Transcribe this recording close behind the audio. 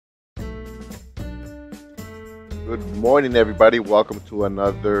Good morning, everybody. Welcome to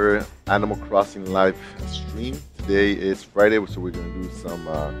another Animal Crossing live stream. Today is Friday, so we're going to do some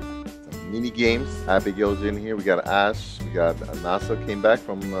mini games. Abigail's in here. We got Ash. We got NASA came back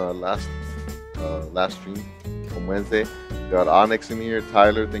from last stream from Wednesday. We got Onyx in here.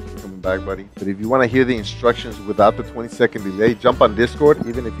 Tyler, thank you for coming back, buddy. But if you want to hear the instructions without the 20-second delay, jump on Discord,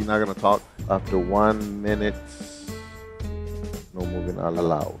 even if you're not going to talk. After 1 minute, no moving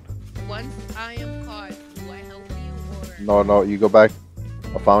allowed. Once I am caught, do I help you or? No, you go back.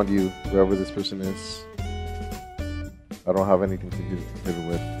 I found you, wherever this person is. I don't have anything to do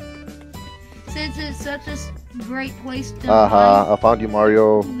with. Since it's such a great place to I found you,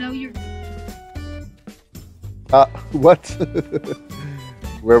 Mario. know you're... What?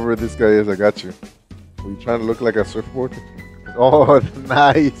 Wherever this guy is, I got you. Are you trying to look like a surfboard? Oh,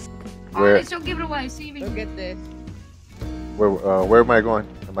 nice. Alright, so give it away. See if you Look at this. Where am I going?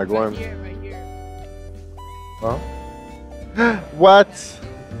 Am I going? Right here. Huh? What?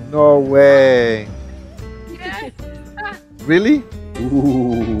 No way. yeah. Really?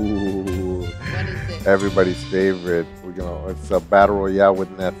 Ooh. What is this? Everybody's favorite. It's a battle royale with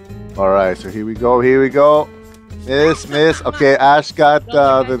Neth. All right, so here we go. Miss. Okay, Ash got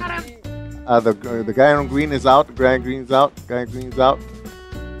the guy on green is out. The guy in green's out.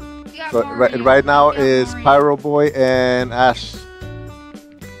 So right now is Pyro Boy and Ash.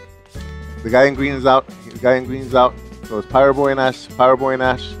 The guy in green is out. So it's Pyro Boy and Ash.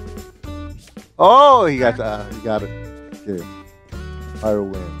 Oh, he got it. Okay. Pyro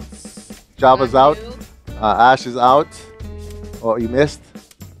wins. Java's out. Ash is out. Oh, you missed.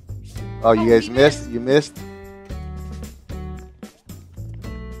 Oh, you guys missed. You missed.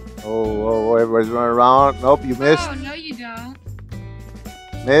 Oh, everybody's running around. Nope, you missed. Oh, no you don't.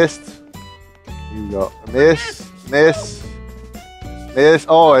 Missed. Here you go. Miss.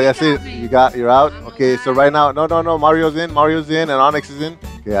 Oh, that's it. You're out. Okay, so right now, no. Mario's in, and Onyx is in.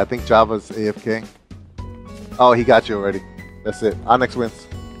 Okay, I think Java's AFK. Oh, he got you already. That's it. Onyx wins.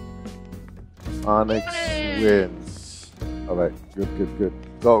 Wins. All right, good.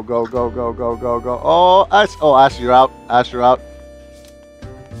 Go. Oh, Ash, you're out.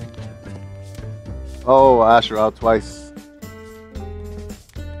 Oh, Ash, you're out twice.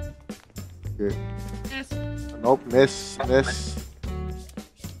 Okay. Yes. Nope, miss. A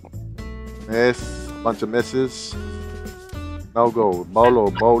bunch of misses. No go.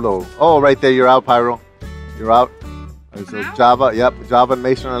 Bolo. Oh, right there, you're out, Pyro. You're out. So Java, yep. Java and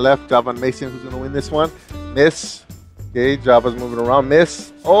Mason on the left. Java and Mason, who's gonna win this one? Miss. Okay, Java's moving around.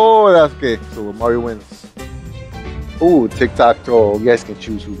 Miss. Oh, that's okay. So Mario wins. Ooh, tic-tac-toe. You guys can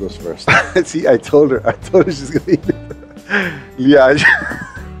choose who goes first. See, I told her she's gonna eat it. Yeah.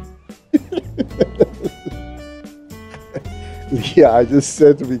 Yeah, I just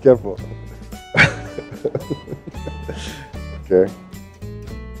said to be careful. Okay.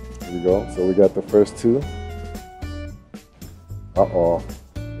 Here we go. So we got the first two. Uh-oh.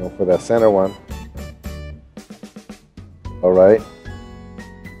 Go for that center one. All right.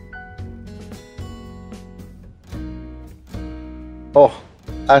 Oh,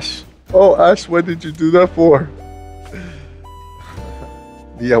 Ash. Oh, Ash, what did you do that for?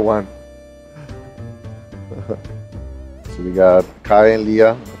 Leah won. So we got Kai and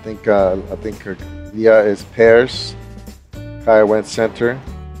Leah. I think Leah is pairs. Kai went center.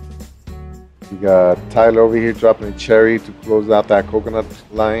 We got Tyler over here dropping a cherry to close out that coconut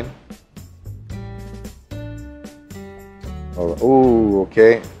line. Oh,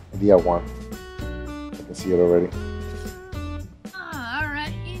 okay. Leah won. I can see it already.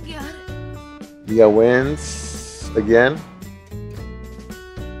 Alright, you got it. Leah wins again.